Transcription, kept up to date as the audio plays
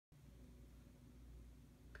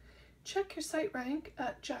Check your site rank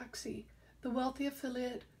at Jaaxy, the wealthy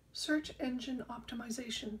affiliate search engine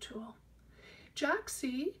optimization tool.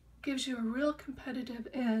 Jaaxy gives you a real competitive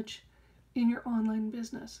edge in your online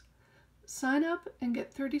business. Sign up and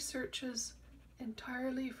get 30 searches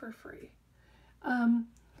entirely for free.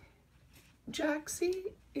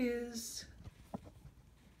 Jaaxy is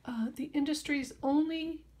the industry's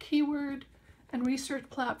only keyword and research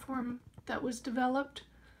platform that was developed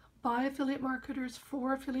by affiliate marketers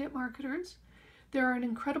for affiliate marketers. There are an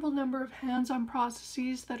incredible number of hands-on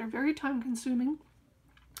processes that are very time-consuming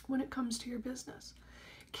when it comes to your business.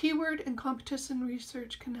 Keyword and competition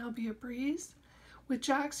research can now be a breeze. With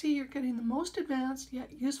Jaaxy, you're getting the most advanced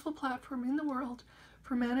yet useful platform in the world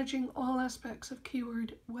for managing all aspects of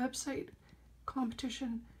keyword, website,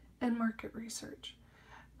 competition, and market research.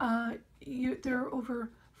 There are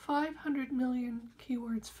over 500 million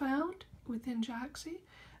keywords found within Jaaxy.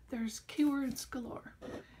 There's keywords galore.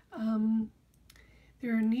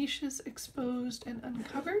 There are niches exposed and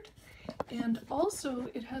uncovered, and also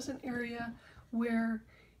it has an area where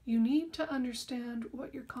you need to understand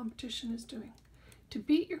what your competition is doing. To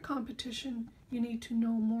beat your competition, you need to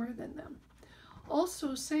know more than them.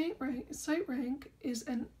 Also, site rank is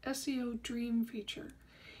an SEO dream feature.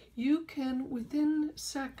 You can, within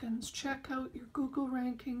seconds, check out your Google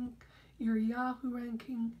ranking, your Yahoo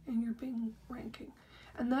ranking, and your Bing ranking.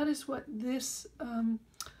 And that is what this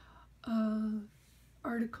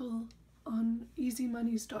article on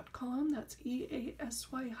easymoneys.com, that's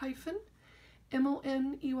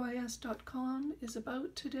EASY-MONEYS.com, is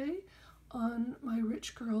about today on my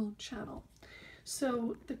Rich Girl channel.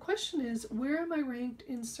 So the question is, where am I ranked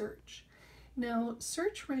in search? Now,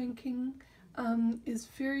 search ranking is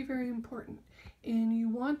very, very important, and you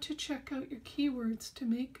want to check out your keywords to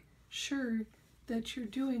make sure that you're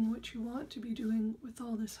doing what you want to be doing with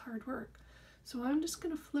all this hard work. So I'm just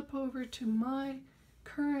going to flip over to my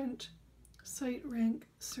current site rank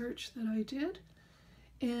search that I did,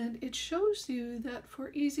 and it shows you that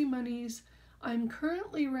for Easy Moneys, I'm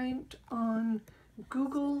currently ranked on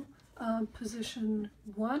Google position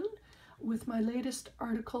 1 with my latest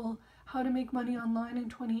article, How to Make Money Online in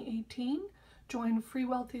 2018, Join Free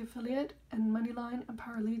Wealthy Affiliate and Moneyline and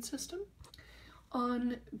Power Lead System.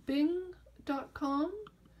 On Bing.com,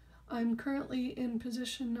 I'm currently in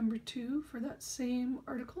position number 2 for that same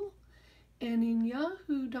article, and in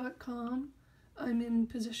Yahoo.com, I'm in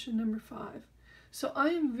position number 5. So I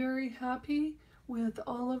am very happy with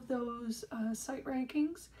all of those site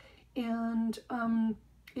rankings, and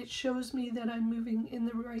it shows me that I'm moving in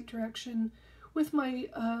the right direction with my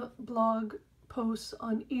blog posts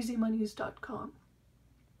on easymoneys.com.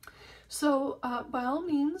 So by all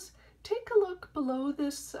means, take a look below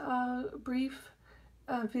this brief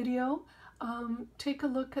video. Take a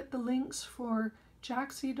look at the links for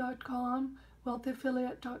Jaaxy.com,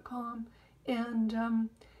 wealthaffiliate.com, and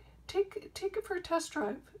take it for a test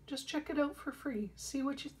drive. Just check it out for free. See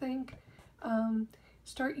what you think.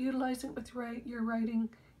 Start utilizing it with your writing,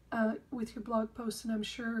 with your blog posts, and I'm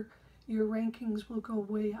sure your rankings will go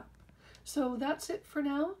way up. So that's it for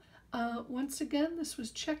now. Once again, this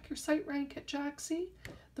was Check Your Site Rank at Jaaxy,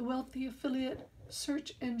 the wealthy affiliate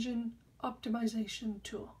search engine optimization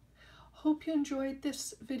tool. Hope you enjoyed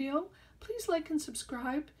this video. Please like and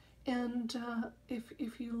subscribe, and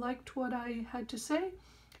if you liked what I had to say,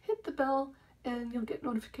 hit the bell and you'll get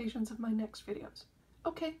notifications of my next videos.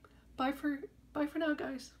 Okay, bye for now,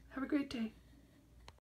 guys. Have a great day.